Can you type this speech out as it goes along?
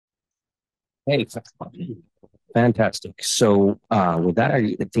Hey, fantastic. So with that,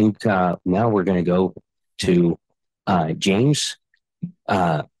 I think now we're going to go to James.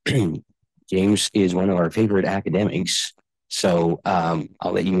 Uh, James is one of our favorite academics. So I'll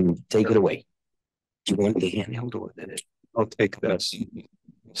let you take it away. Do you want the handheld or the? I'll take this.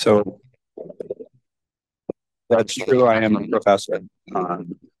 So that's true. I am a professor.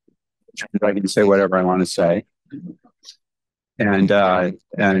 I can say whatever I want to say, and I'm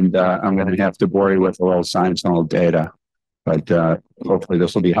going to have to bore you with a little science and a little data. But hopefully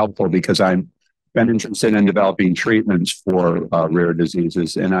this will be helpful because I've been interested in developing treatments for rare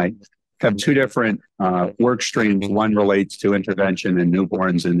diseases, and I have two different work streams. One relates to intervention in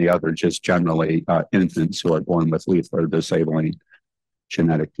newborns, and the other just generally infants who are born with lethal or disabling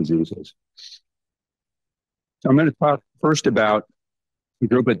genetic diseases. So I'm going to talk first about a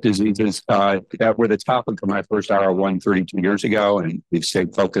group of diseases that were the topic of my first R1 32 years ago, and we've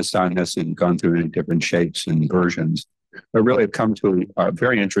stayed focused on this and gone through it in different shapes and versions. But really have come to a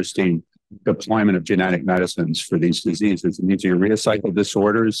very interesting deployment of genetic medicines for these diseases. And these are urea cycle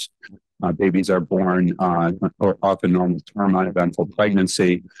disorders. Babies are born or often normal term uneventful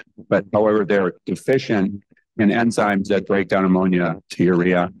pregnancy, but however, they're deficient in enzymes that break down ammonia to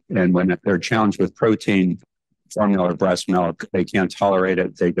urea. And when they're challenged with protein, formula or breast milk, they can't tolerate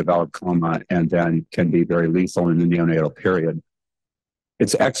it, they develop coma, and then can be very lethal in the neonatal period.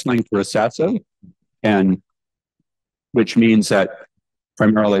 It's X-linked recessive, and which means that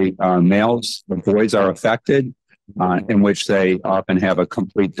primarily males, the boys are affected, in which they often have a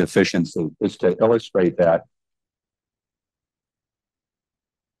complete deficiency. Just to illustrate that,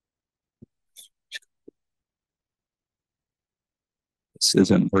 this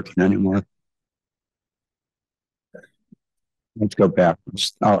isn't working anymore. Let's go back.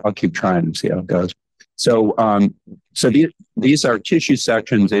 I'll keep trying and see how it goes. So, these are tissue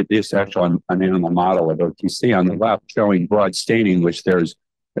sections. It is actually an animal model of OTC on the left, showing broad staining, which there's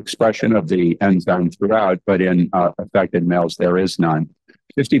expression of the enzyme throughout, but in affected males there is none.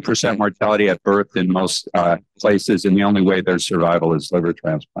 50% mortality at birth in most places, and the only way there's survival is liver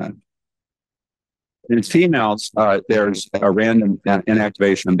transplant. In females, there's a random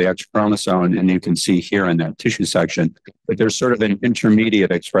inactivation of the X chromosome, and you can see here in that tissue section, but there's sort of an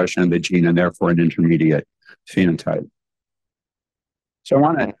intermediate expression of the gene and therefore an intermediate phenotype. So I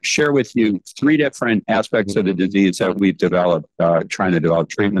want to share with you three different aspects of the disease that we've developed, trying to develop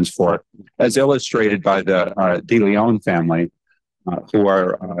treatments for, as illustrated by the De Leon family, who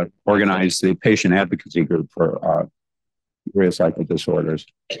are organized the patient advocacy group for urea cycle disorders.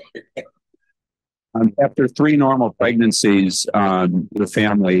 After three normal pregnancies, the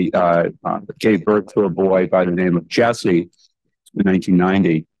family gave birth to a boy by the name of Jesse in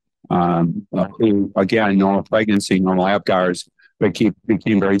 1990, who, again, normal pregnancy, normal Apgars, but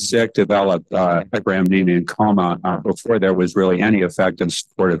became very sick, developed hyperammonemia and coma before there was really any effective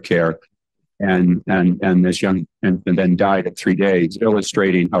supportive care. And this young infant then died at 3 days,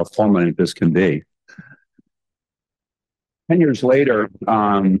 illustrating how fulminant this can be. 10 years later,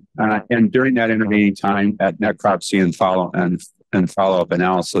 and during that intervening time at necropsy and follow-up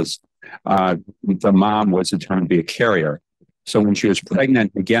analysis, the mom was determined to be a carrier. So when she was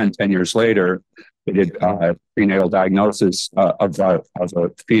pregnant again 10 years later, they did prenatal diagnosis of a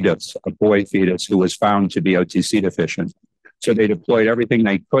fetus, a boy fetus, who was found to be OTC deficient. So they deployed everything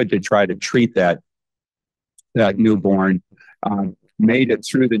they could to try to treat that newborn. Made it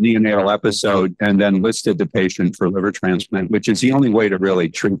through the neonatal episode, and then listed the patient for liver transplant, which is the only way to really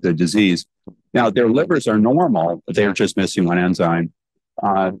treat the disease. Now, their livers are normal, but they're just missing one enzyme.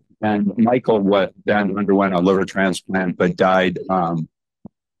 And Michael then underwent a liver transplant, but died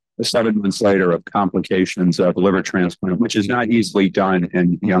 7 months later of complications of liver transplant, which is not easily done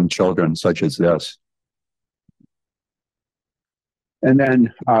in young children such as this. And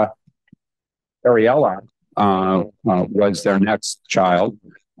then Ariella, was their next child,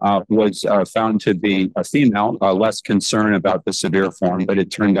 was found to be a female, less concerned about the severe form, but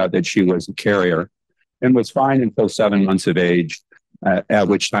it turned out that she was a carrier and was fine until 7 months of age, at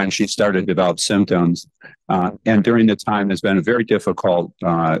which time she started to develop symptoms. And during the time has been a very difficult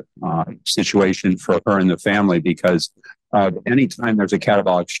situation for her and the family because anytime there's a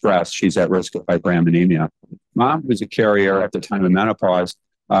catabolic stress, she's at risk of hyperammonemia. Mom, who was a carrier at the time of menopause,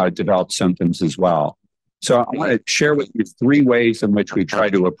 developed symptoms as well. So I want to share with you three ways in which we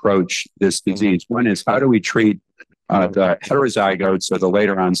try to approach this disease. One is, how do we treat the heterozygotes or the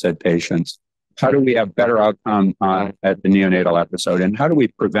later onset patients? How do we have better outcome at the neonatal episode? And how do we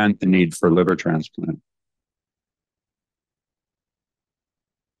prevent the need for liver transplant?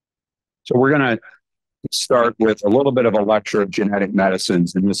 So we're going to start with a little bit of a lecture of genetic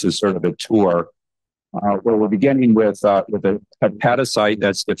medicines, and this is sort of a tour where we're beginning with a hepatocyte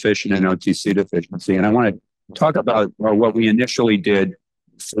that's deficient in OTC deficiency. And I want to talk about what we initially did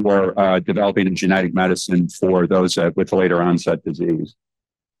for developing a genetic medicine for those with later onset disease.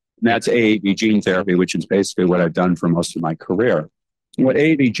 And that's AAV gene therapy, which is basically what I've done for most of my career. And what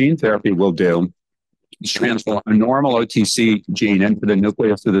AAV gene therapy will do is transfer a normal OTC gene into the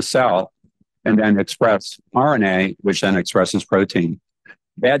nucleus of the cell and then express RNA, which then expresses protein.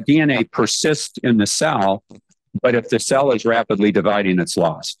 That DNA persists in the cell, but if the cell is rapidly dividing, it's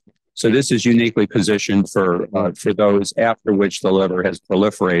lost. So this is uniquely positioned for those after which the liver has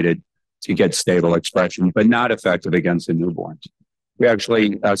proliferated to get stable expression, but not effective against the newborns. We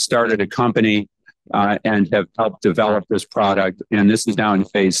actually started a company and have helped develop this product, and this is now in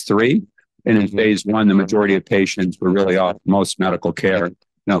phase 3. And in phase 1, the majority of patients were really off most medical care.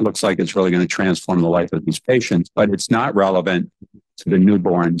 Now, it looks like it's really going to transform the life of these patients, but it's not relevant to the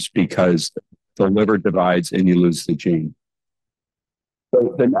newborns because the liver divides and you lose the gene.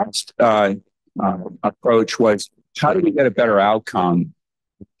 So the next approach was, how do we get a better outcome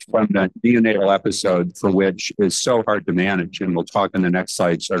from the neonatal episode, for which is so hard to manage? And we'll talk in the next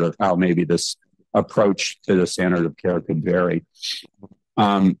slide sort of how maybe this approach to the standard of care could vary.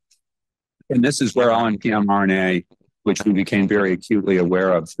 And this is where LNP mRNA, which we became very acutely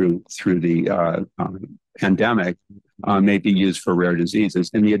aware of through the pandemic, may be used for rare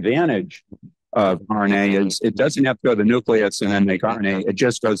diseases. And the advantage of RNA is it doesn't have to go to the nucleus and then make RNA. It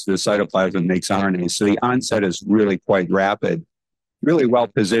just goes to the cytoplasm and makes RNA. So the onset is really quite rapid, really well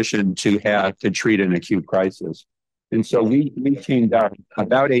positioned to treat an acute crisis. And so we teamed up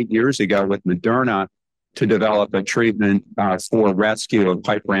about 8 years ago with Moderna to develop a treatment for rescue of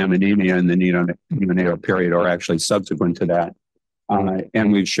hyperammonemia in the neonatal period, or actually subsequent to that.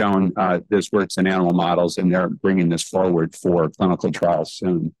 And we've shown this works in animal models, and they're bringing this forward for clinical trials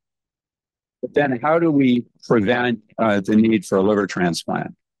soon. But then how do we prevent the need for a liver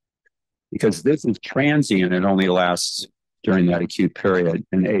transplant? Because this is transient, it only lasts during that acute period,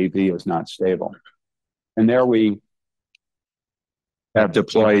 and AAV is not stable. And there we have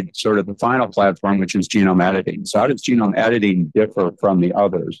deployed sort of the final platform, which is genome editing. So how does genome editing differ from the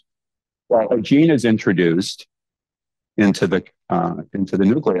others? Well, a gene is introduced into the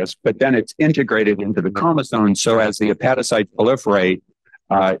nucleus, but then it's integrated into the chromosome. So as the hepatocytes proliferate,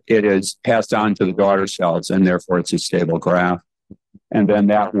 it is passed on to the daughter cells, and therefore it's a stable graft. And then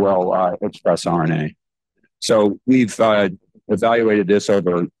that will express RNA. So we've evaluated this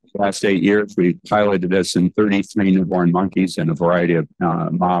over the last 8 years. We piloted this in 33 newborn monkeys in a variety of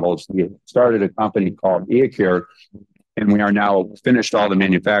models. We started a company called eAcure, and we are now finished all the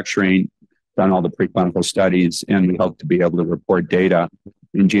manufacturing, done all the preclinical studies, and we hope to be able to report data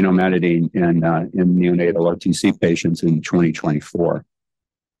in genome editing in neonatal OTC patients in 2024.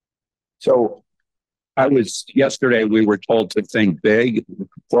 So yesterday we were told to think big,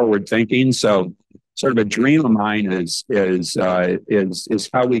 forward thinking. So sort of a dream of mine is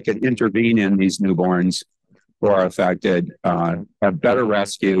how we can intervene in these newborns who are affected, have better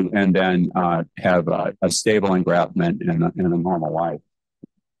rescue, and then have a stable engraftment in a normal life.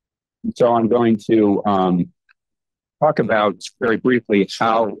 So I'm going to talk about very briefly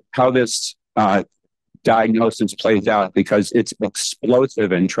how this diagnosis plays out, because it's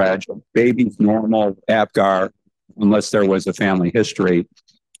explosive and tragic. Baby's normal, APGAR, unless there was a family history,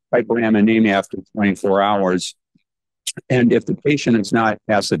 hyperammonemia after 24 hours. And if the patient is not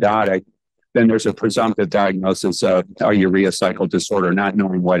acidotic, then there's a presumptive diagnosis of a urea cycle disorder, not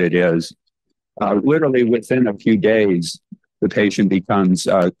knowing what it is. Literally within a few days, the patient becomes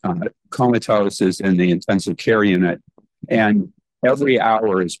comatose, is in the intensive care unit. And every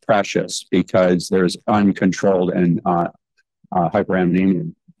hour is precious because there's uncontrolled and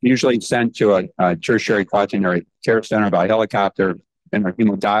hyperammonemia. Usually sent to a tertiary quaternary care center by helicopter and are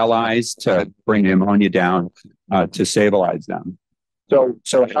hemodialyzed to bring the ammonia down to stabilize them.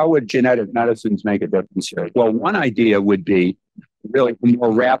 So how would genetic medicines make a difference here? Well, one idea would be really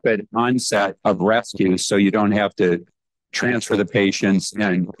more rapid onset of rescue, so you don't have to transfer the patients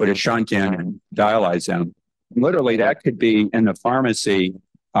and put a shunt in and dialyze them. Literally, that could be in the pharmacy,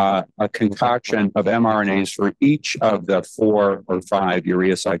 a concoction of mRNAs for each of the 4 or 5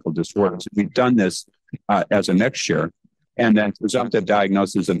 urea cycle disorders. We've done this as a mixture, and then presumptive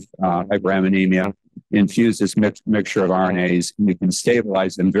diagnosis of hyperammonemia, infuse this mixture of RNAs, and you can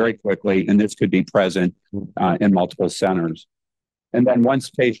stabilize them very quickly, and this could be present in multiple centers. And then once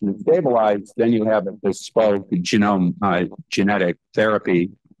the patient is stabilized, then you have a bespoke genome genetic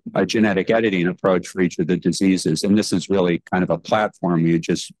therapy, a genetic editing approach for each of the diseases. And this is really kind of a platform. You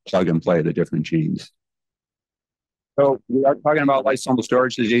just plug and play the different genes. So we are talking about lysosomal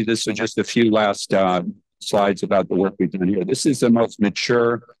storage diseases. So just a few last slides about the work we've done here. This is the most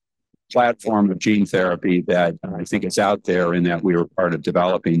mature platform of gene therapy that I think is out there and that we were part of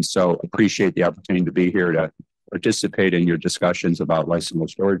developing. So appreciate the opportunity to be here to participate in your discussions about lysosomal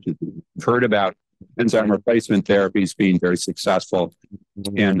storage disease. We've heard about enzyme replacement therapies being very successful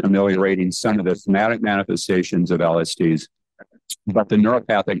in ameliorating some of the somatic manifestations of LSDs, but the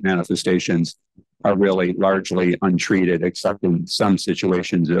neuropathic manifestations are really largely untreated, except in some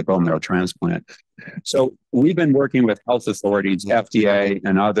situations of bone marrow transplant. So we've been working with health authorities, FDA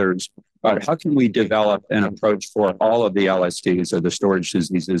and others, about how can we develop an approach for all of the LSDs or the storage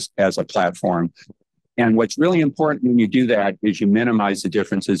diseases as a platform. And what's really important when you do that is you minimize the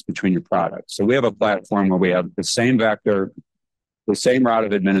differences between your products. So we have a platform where we have the same vector, the same route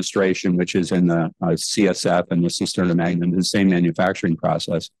of administration, which is in the CSF and the cisterna magna, the same manufacturing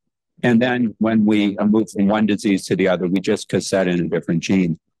process. And then when we move from one disease to the other, we just cassette in a different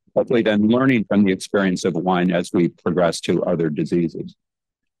gene, hopefully then learning from the experience of one as we progress to other diseases.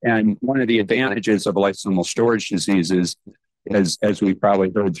 And one of the advantages of lysosomal storage diseases, as we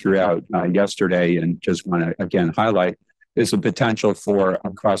probably heard throughout yesterday and just want to again highlight, is the potential for a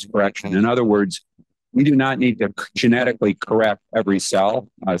cross correction. In other words, we do not need to genetically correct every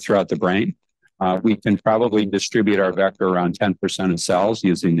cell throughout the brain. We can probably distribute our vector around 10% of cells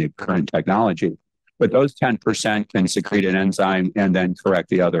using the current technology, but those 10% can secrete an enzyme and then correct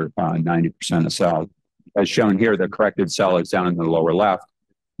the other 90% of cells. As shown here, the corrected cell is down in the lower left,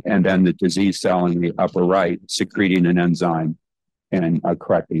 and then the disease cell in the upper right secreting an enzyme and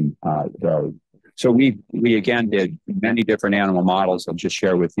correcting those. So we again did many different animal models. I'll just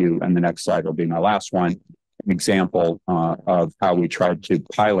share with you, and the next slide will be my last one, an example of how we tried to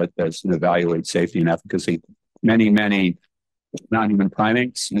pilot this and evaluate safety and efficacy. Many non-human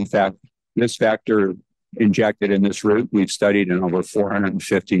primates. In fact, this factor injected in this route, we've studied in over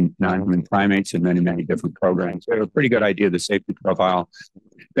 450 non-human primates in many different programs. We have a pretty good idea of the safety profile.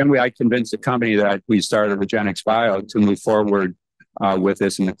 Then I convinced the company that we started REGENXBIO to move forward with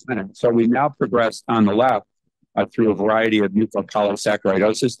this in the clinic. So we now progressed on the left through a variety of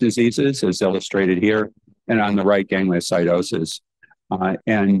mucopolysaccharidosis diseases, as illustrated here, and on the right, gangliosidosis.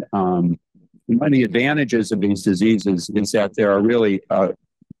 And one of the advantages of these diseases is that there are really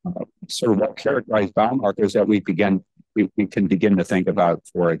sort of well-characterized biomarkers that we can begin to think about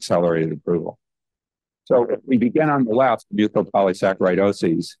for accelerated approval. So if we begin on the left,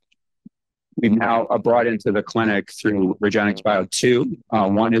 mucopolysaccharidoses, we've now brought into the clinic through REGENXBIO 2.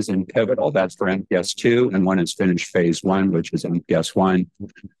 One is in pivotal, that's for MPS 2, and one is finished phase 1, which is MPS 1. And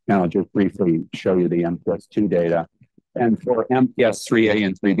I'll just briefly show you the MPS 2 data. And for MPS 3A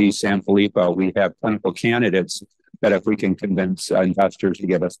and 3B Sanfilippo, we have clinical candidates that if we can convince investors to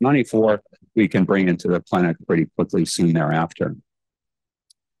give us money for, we can bring into the clinic pretty quickly soon thereafter. In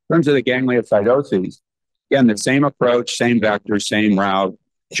terms of the gangliosidosis, again, the same approach, same vector, same route,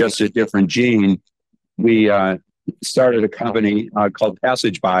 just a different gene. We started a company called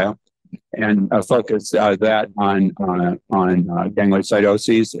Passage Bio and focused that on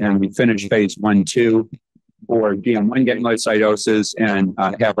gangliosidosis, and we finished phase 1/2 for DM1 gangliosidosis and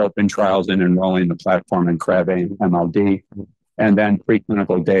have open trials in enrolling the platform in Krabbe and MLD, and then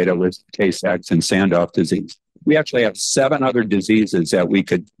preclinical data with Tay-Sachs and Sandoff disease. We actually have 7 other diseases that we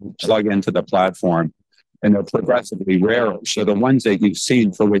could plug into the platform, and they're progressively rarer. So the ones that you've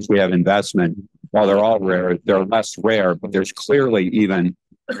seen for which we have investment, while they're all rare, they're less rare, but there's clearly even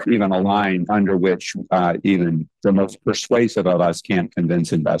a line under which even the most persuasive of us can't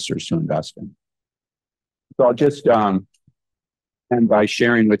convince investors to invest in. So I'll just end by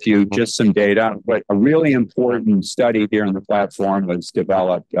sharing with you just some data. But a really important study here on the platform was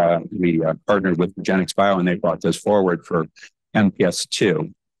developed. We partnered with REGENXBIO, and they brought this forward for MPS 2.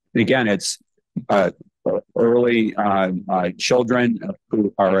 And again, it's early children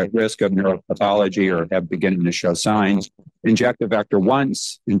who are at risk of neuropathology or have beginning to show signs. Inject the vector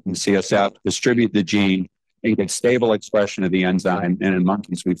once in CSF, distribute the gene, and get stable expression of the enzyme. And in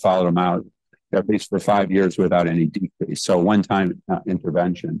monkeys, we followed them out at least for 5 years without any decrease. So one-time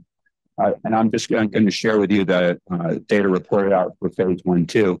intervention. And I'm just going to share with you the data reported out for phase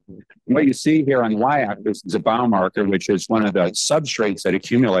 1/2. What you see here on the y-axis is a biomarker, which is one of the substrates that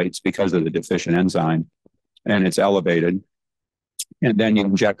accumulates because of the deficient enzyme, and it's elevated. And then you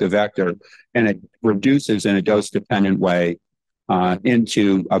inject the vector, and it reduces in a dose-dependent way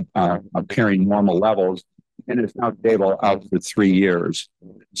into appearing normal levels, and it's now stable out for 3 years.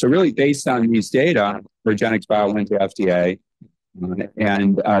 So really, based on these data, REGENXBIO went to FDA,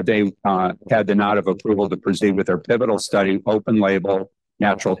 and they had the nod of approval to proceed with their pivotal study, open label,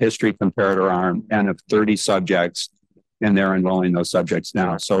 natural history comparator arm, and of 30 subjects and they're enrolling those subjects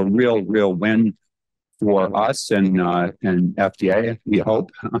now. So real win for us and FDA, we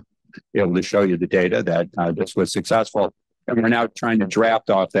hope, be able to show you the data that this was successful. And we're now trying to draft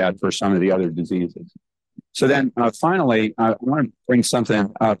off that for some of the other diseases. So then finally, I want to bring something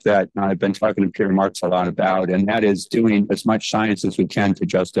up that I've been talking to Peter Marks a lot about, and that is doing as much science as we can to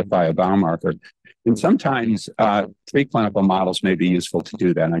justify a biomarker. And sometimes preclinical models may be useful to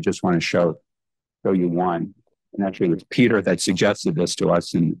do that. And I just want to show you one. And actually, it was Peter that suggested this to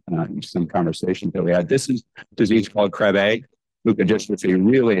us in some conversations that we had. This is a disease called Krabbe, leukodystrophy,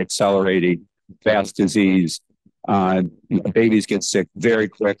 really accelerating, fast disease. Babies get sick very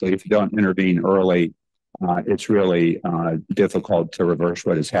quickly if you don't intervene early. It's really difficult to reverse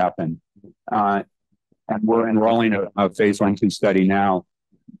what has happened. And we're enrolling a phase 1/2 study now.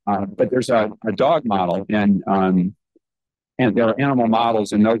 But there's a dog model, and there are animal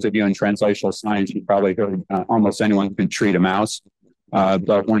models, and those of you in translational science, you probably heard almost anyone can treat a mouse.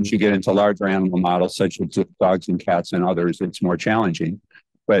 But once you get into larger animal models, such as dogs and cats and others, it's more challenging.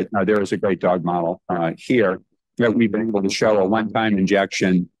 But there is a great dog model here that we've been able to show a one-time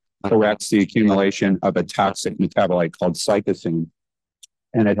injection corrects the accumulation of a toxic metabolite called cytosine.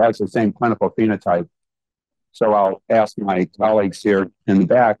 And it has the same clinical phenotype. So I'll ask my colleagues here in the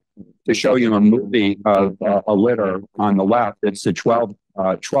back to show you a movie of a litter on the left. It's the 12,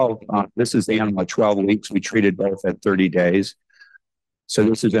 this is the animal at 12 weeks. We treated both at 30 days. So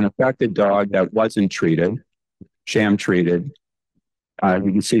this is an affected dog that wasn't treated, sham treated.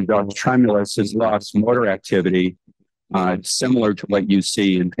 You can see the dog's tremulous, has lost motor activity, similar to what you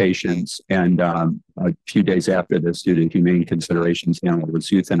see in patients. And a few days after this, due to humane considerations, the animal was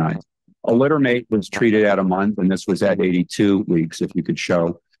euthanized. A litter mate was treated at a month, and this was at 82 weeks. If you could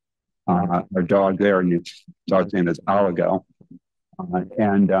show our dog there, and the dog's name is Oligo,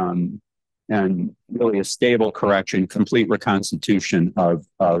 and really a stable correction, complete reconstitution of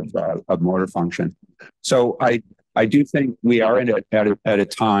motor function. So I do think we are at a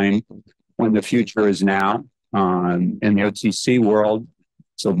time when the future is now. In the OTC world,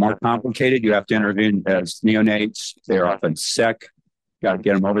 so more complicated. You have to intervene as neonates. They're often sick. Got to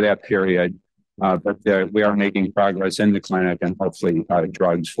get them over that period. But we are making progress in the clinic, and hopefully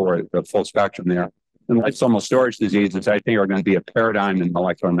drugs for the full spectrum there. And lysosomal storage diseases, I think, are going to be a paradigm in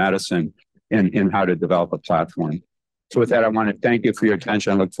molecular medicine in how to develop a platform. So with that, I want to thank you for your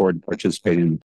attention. I look forward to participating in